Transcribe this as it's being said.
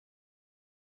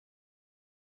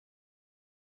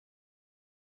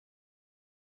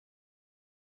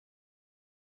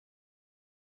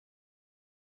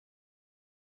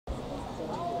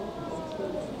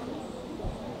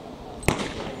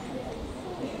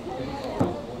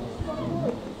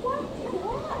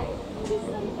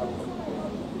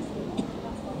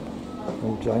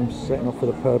James, setting off with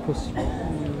a purpose.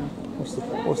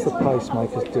 What's the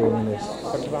pacemakers doing in this?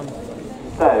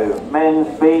 So,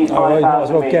 men's B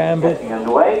 5,000 metres getting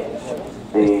underway.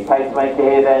 The pacemaker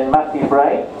here then, Matthew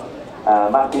Bray.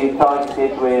 Matthew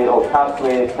targeted with, or tasked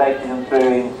with taking them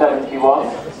through in 71.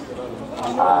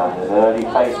 And an early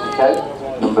pace to show.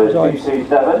 Number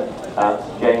 227, that's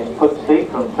James Pudsey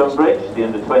from Tunbridge, the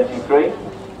under 23.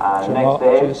 And next to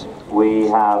him, we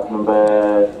have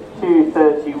number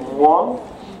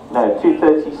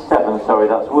 237, sorry,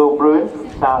 that's Will Bruin from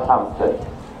Southampton.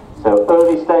 So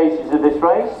early stages of this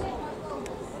race.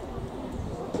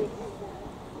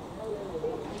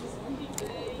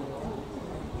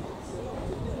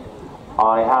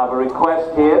 I have a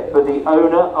request here for the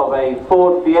owner of a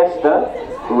Ford Fiesta,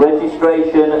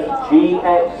 registration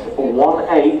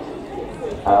GX18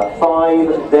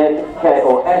 5ZK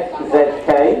or SZK.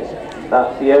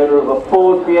 That's the owner of a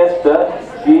Ford Fiesta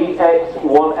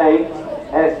GX18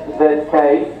 SZK.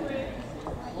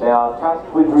 They are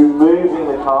tasked with removing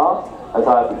the car, as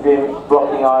I presume it's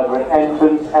blocking either an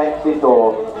entrance, exit,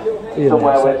 or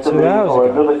somewhere where somebody or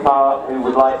another car who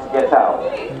would like to get out.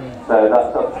 So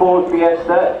that's a Ford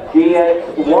Fiesta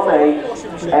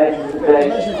GX18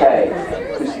 SZK.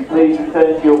 Could you please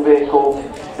return to your vehicle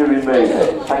to remove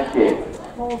it? Thank you.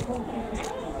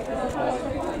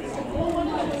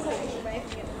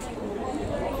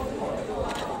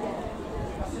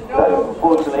 So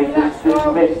unfortunately just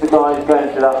missed the guys going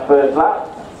through that first lap,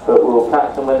 but we'll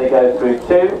catch them when they go through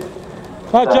two.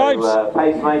 Hi James!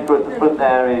 Pacemaker at the front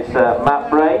there is Matt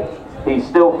Bray. He's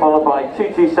still followed by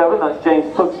 227, that's James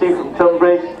Pudsey from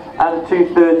Tunbridge, and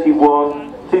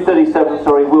 237,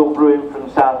 sorry, Will Bruin from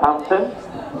Southampton.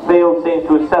 Field seems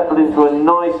to have settled into a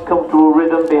nice, comfortable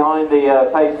rhythm behind the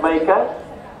pacemaker.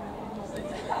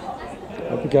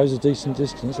 Hope he goes a decent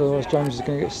distance, otherwise James is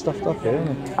going to get stuffed up here,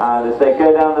 isn't he? And as they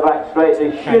go down the back straight,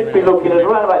 they should be looking at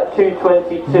around about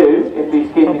 222 if he's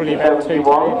keeping to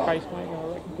 71.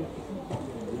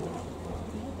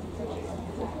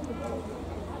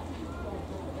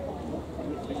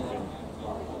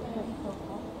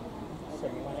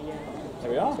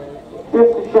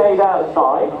 Just a shade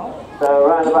outside, so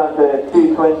around about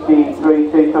 223,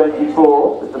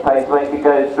 224 as the pacemaker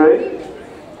goes through.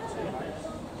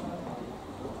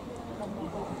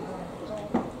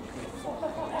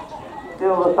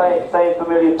 Still the same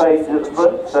familiar faces at the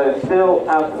front, so still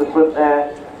out at the front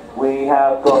there we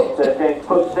have got James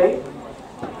Pudsey,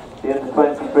 the under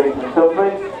 23 from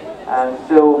Tunbridge, and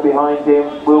still behind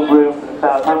him Will Bruin from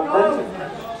Southampton.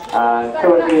 And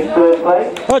currently in third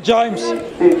place. Hi James.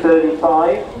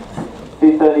 235.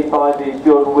 235 is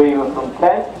Jordan Weaver from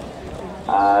Kent.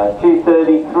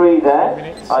 233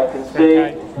 there, I can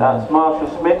see that's Marshall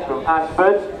Smith from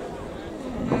Ashford.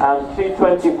 And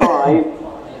 225,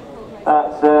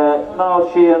 that's Niall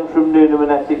Sheehan from Newnham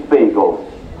and Essex Beagles.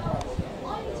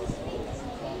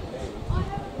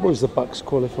 What was the Bucks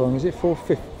qualifying? Is it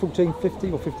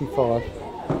 1450 or 55?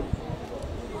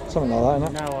 Something like that,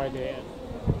 isn't it? No idea.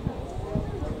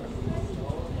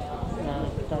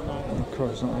 Don't know. Of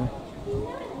course, it's not there.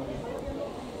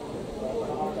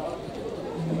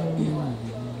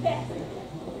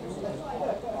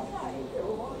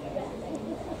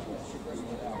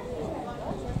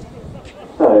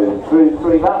 So through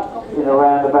three laps in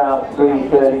around about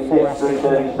 336,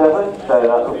 337. So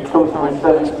that's comfortable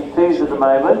 72s at the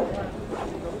moment.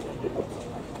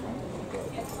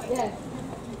 Yes.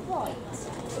 Right.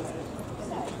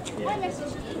 So, my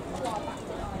message to you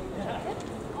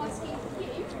asking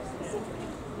you, specifically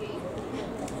you,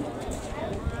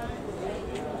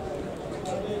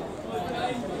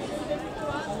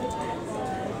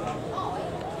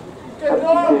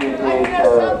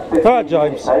 Hi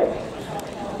James. So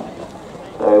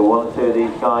one or two of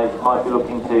these guys might be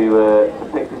looking to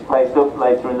pick this pace up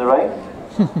later in the race.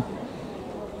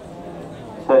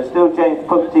 So still James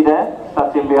Pudsey there,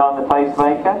 sat in behind the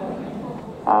pacemaker.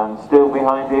 And still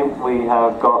behind him we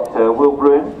have got Will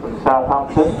Bruin from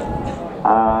Southampton.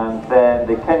 And then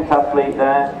the Kent athlete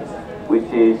there,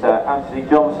 which is Anthony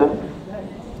Johnson.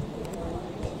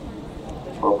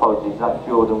 Well, apologies, that's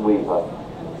Jordan Weaver.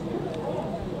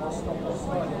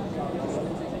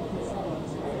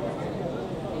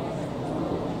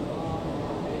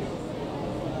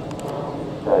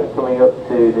 So coming up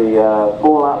to the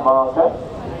 4 lap marker,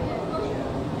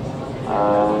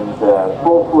 and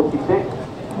 4:46.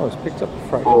 Oh, it's picked up a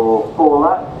fraction. For 4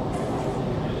 laps.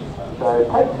 So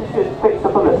pace has just picked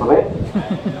up a little bit,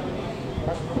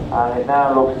 and it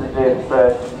now looks as if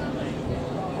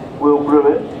Will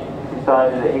Bruin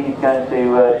decided that he's going to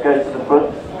go to the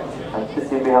front and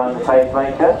sit in behind the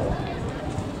pacemaker.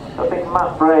 I think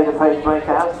Matt Bray, the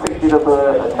pacemaker, has picked it up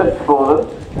a touch for them.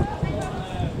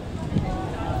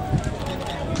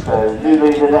 So new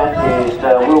leader then is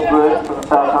Will Bruin from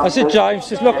Southampton. That's it, James.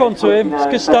 Just lock on to him. It's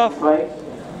good stuff.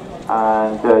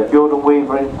 And Jordan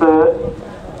Weaver in third.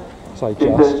 Say just.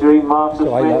 233 Marcus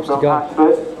Smith from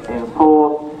Ashford in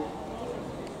fourth.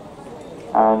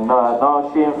 And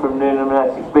Niall Sheehan from Newnham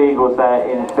Essex Beagles there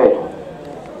in fifth.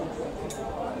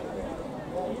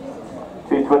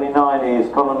 229 is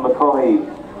Colin McCaughey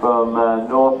from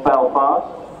North Belfast.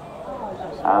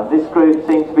 And this group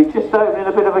seems to be just opening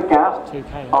a bit of a gap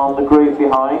on the group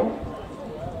behind.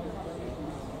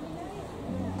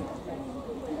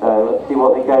 So let's see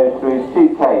what they go through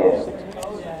 2K in.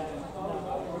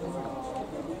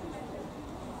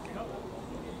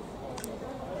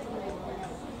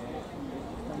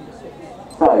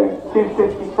 So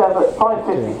 257,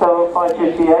 557,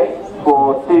 558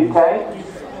 for 2K.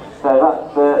 So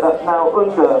that's now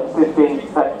under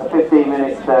 15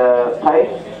 minutes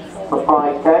pace for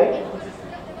 5K.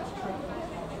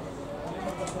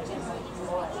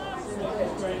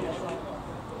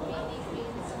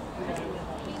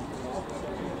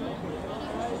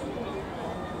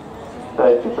 So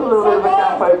just a little bit of a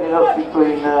gap opening up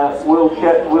between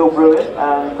Will Bruin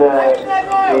and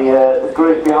the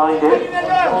group behind him.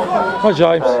 Hi,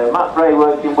 James. Matt Bray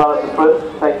working well at the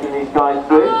front, taking these guys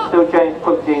through. Still James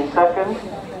Pugsy in second.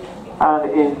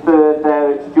 And in third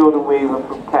there it's Jordan Weaver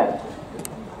from Kent.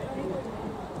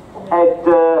 Ed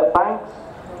Banks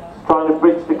trying to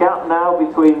bridge the gap now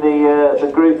between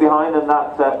the group behind and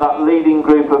that leading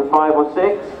group of 5 or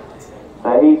 6.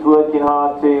 So he's working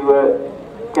hard to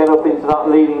get up into that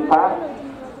leading pack.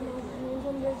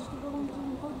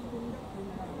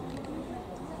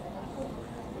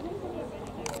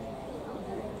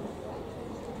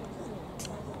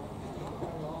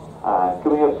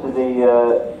 Coming up to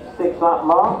the 6 lap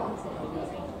mark.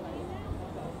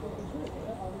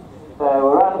 So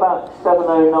we're around about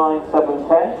 7:09,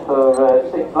 7:10 for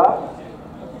 6 laps.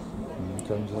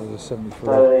 James over 73.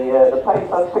 So the pace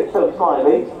has picked up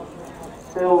slightly.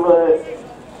 Still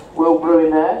Will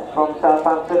Bruin there from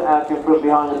Southampton out in front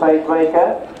behind the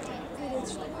pacemaker.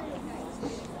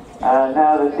 And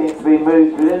now there seems to be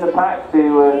moves within the pack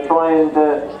to try and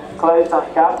close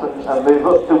that gap and move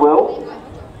up to Will.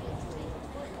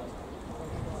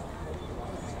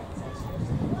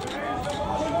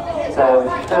 So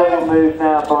it's a turning move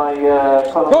now by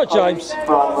Colin James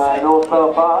from North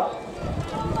Belfast.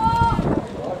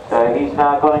 So he's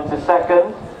now gone into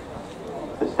second.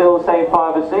 But still the same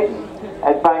 5 or 6.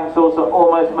 Ed Banks also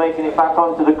almost making it back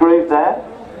onto the group there.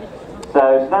 So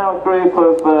it's now a group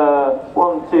of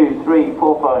 1, 2, 3,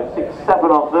 4, 5, 6, 7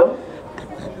 of them.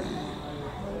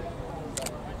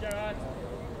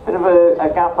 Bit of a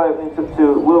gap opening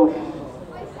to Will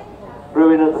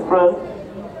Bruin at the front.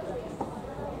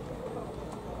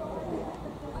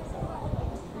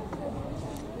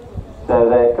 So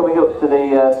they're coming up to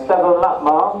the 7 lap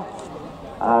mark.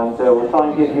 And we'll try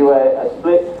and give you a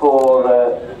split for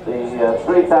the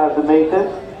 3,000 metres.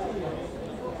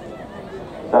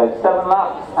 So 7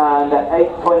 laps and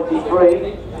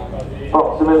 8:23,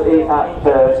 approximately at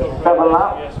 7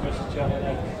 laps.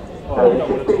 So it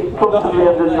should be comfortably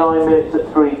under 9 minutes at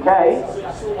 3K,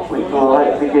 which will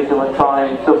hopefully give them a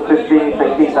time sub 15 if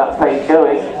they keep that pace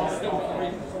going.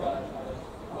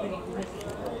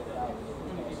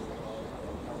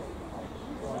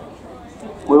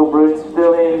 Will Bruin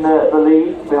still in the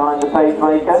lead behind the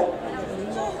pacemaker,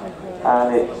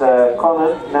 and it's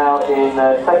Connor now in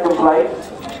second place.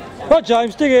 Right,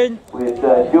 James, dig in. With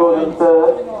Jordan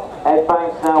third. Ed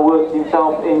Banks now works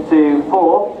himself into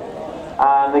fourth,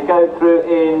 and they go through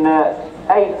in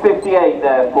 8:58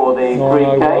 there for the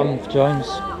 3K. James.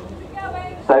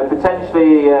 So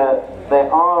potentially they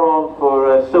are on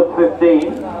for sub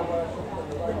 15.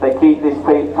 They keep this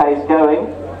pace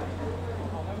going.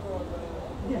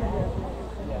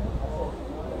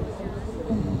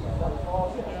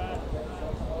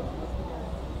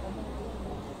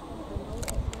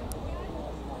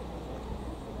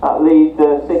 That lead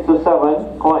 6 or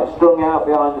 7, quite strung out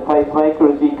behind the pacemaker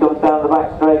as he comes down the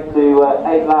back straight to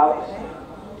 8 laps.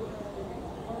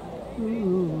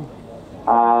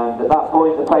 And at that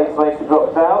point the pacemaker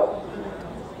drops out.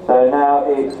 So now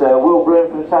it's Will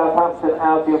Bruin from Southampton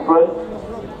out in front.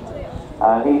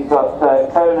 And he's got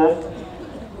Conan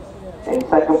in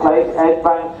second place, Ed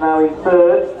Banks now in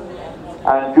third,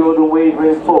 and Jordan Weaver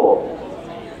in fourth.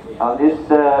 And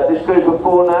this group of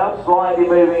 4 now, slightly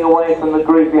moving away from the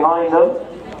group behind them.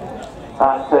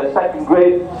 That second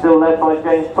group still led by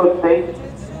James Pugsy.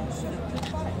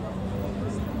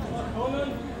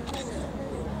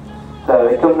 So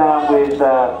they come down with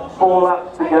 4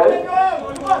 laps to go.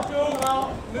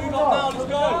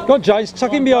 Go on, James,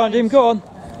 tuck in behind him, go on.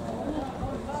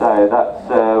 So that's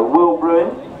Will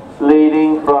Bruin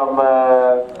leading from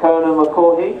Conan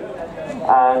McCaughey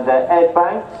and Ed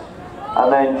Banks,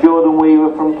 and then Jordan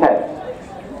Weaver from Kent.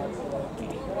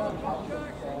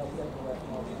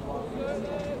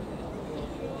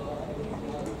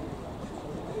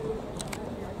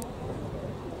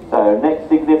 So next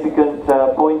significant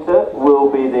pointer will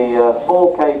be the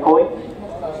 4K point.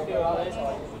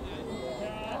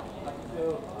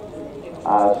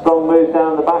 Strong move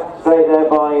down the back straight there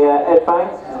by Ed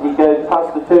Banks as he goes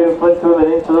past the 2 in front of him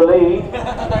and into the lead.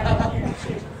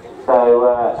 So,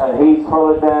 and he's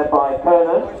followed there by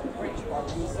Conan.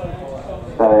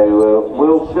 So,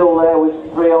 Will's still there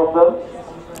with 3 of them,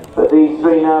 but these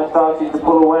 3 now starting to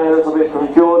pull away a little bit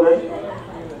from Jordan.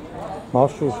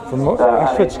 Marshall's from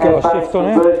Ashford's got a shift on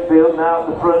here. Birchfield now at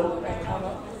the front.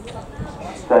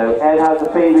 So Ed has a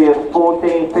PB of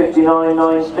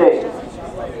 14:59.96.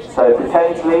 So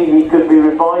potentially he could be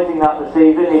revising that this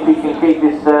evening if he can keep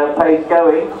his pace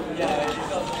going.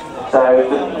 So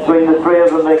between the 3 of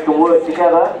them they can work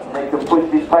together, they can push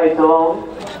this pace along.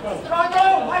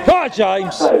 Go on,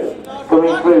 James! So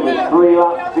coming through with 3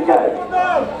 laps to go.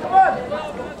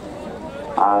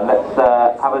 And let's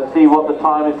have a see what the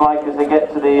time is like as they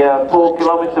get to the 4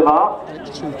 kilometre mark.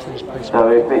 So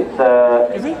if it's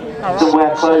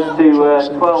somewhere close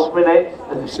to 12 minutes,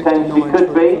 as it potentially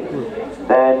could be,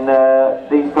 then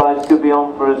these guys could be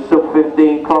on for a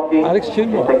sub-15 clocking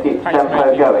if they keep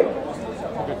tempo going.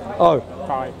 Oh.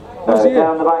 So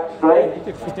down the back straight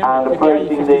and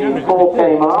approaching the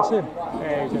 4K mark.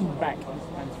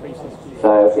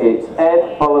 So it's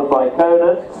Ed, followed by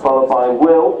Conan, followed by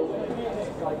Will.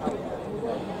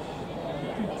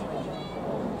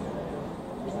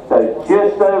 So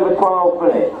just over 12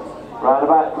 minutes, around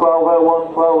about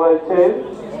 12:01, 12:02.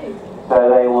 So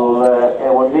they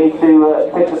will need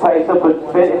to pick the pace up a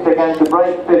bit if they're going to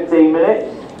break 15 minutes.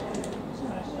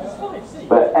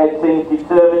 But Ed seems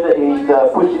determined that he's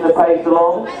pushing the pace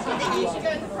along.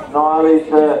 Conan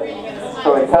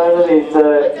is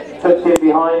tucked in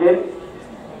behind him.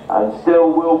 And still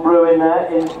Will Bruin there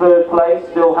in 3rd place,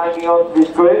 still hanging on to this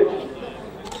group.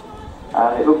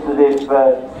 And it looks as if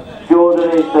Jordan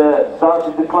is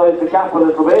starting to close the gap a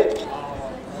little bit.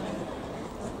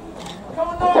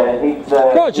 And he's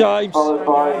followed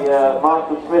by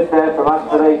Marshall Smith there from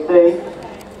Ashford AC.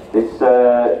 This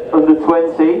under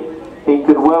 20, he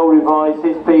could well revise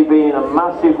his PB in a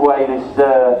massive way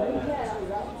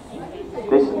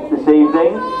this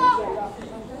evening.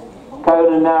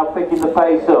 Conan now picking the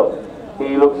pace up.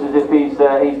 He looks as if he's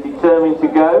determined to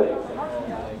go.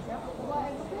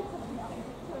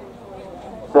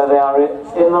 So they are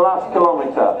in the last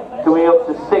kilometre, coming up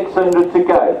to 600 to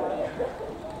go.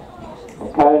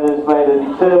 And Conan's made a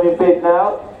determined bid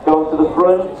now, gone to the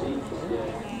front.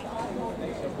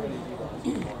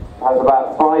 Has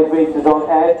about 5 metres on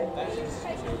Ed.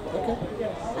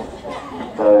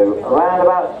 So around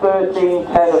about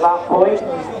 13:10 at that point.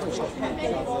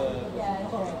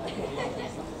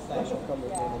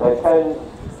 So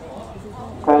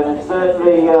Conan's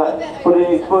certainly putting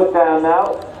his foot down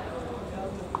now.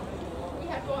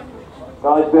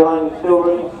 Guys behind him still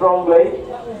running strongly.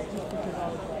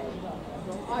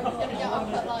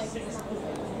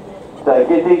 So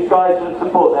give these guys some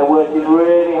support, they're working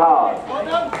really hard.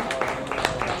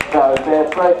 So they're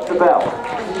approach the bell.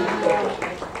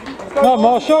 Come on,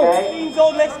 Marshall. Okay.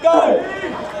 Let's go!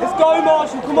 Let's go,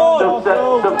 Marshall, come on!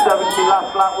 Sub 70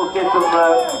 last lap will give them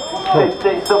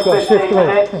 15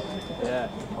 minutes.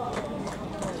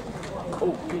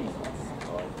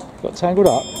 Got tangled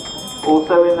up.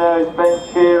 Also in there is Ben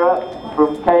Shearer from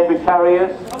Cambridge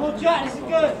Harriers. Come on, Jack, this is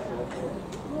good!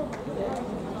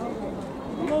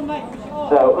 Come on, mate.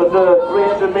 So under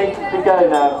 300 metres to go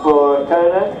now for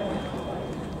Conan.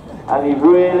 And he's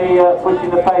really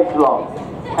pushing the pace along.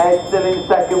 Ed still in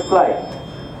 2nd place.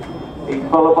 He's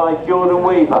followed by Jordan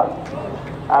Weaver.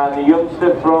 And the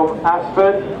youngster from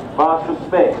Ashford, Marshall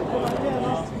Smith.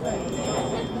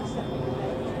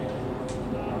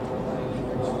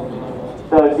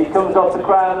 So as he comes off the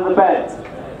crown of the bend,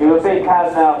 give a big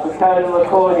hand now for Conan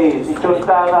McCaughey as he comes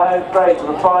down the home straight for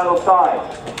the final time.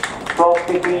 Clock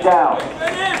ticking down.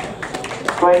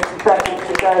 20 seconds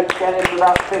to go to get into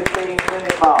that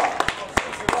 15-minute mark.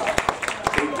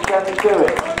 He's going to do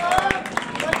it.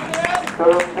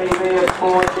 Current PB of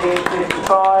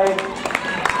 14:55.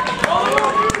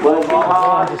 Working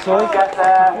hard to get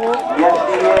there. Yes,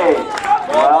 he is.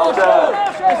 Well done.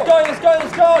 Let's go, let's go,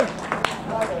 let's go!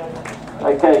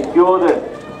 Okay, Jordan.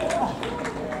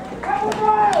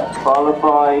 followed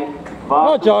by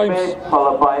Mark James. Smith,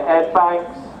 followed by Ed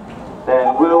Banks,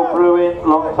 then Will Bruin,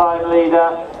 long-time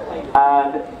leader,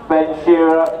 and Ben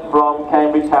Shearer from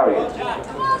Cambridge Harriers.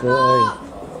 13.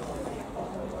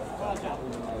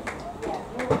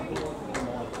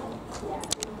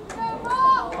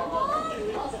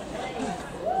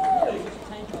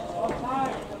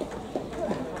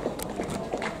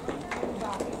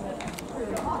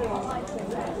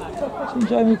 Seen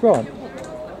Jamie Grant?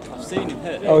 I've seen him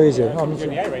hit. Oh, is he? I'm He's in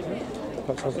the A race, isn't he?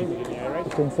 perhaps I was He's in the A race.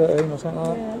 between 13 or something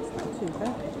like that. Yeah, it's not too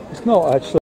bad. It's not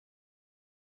actually.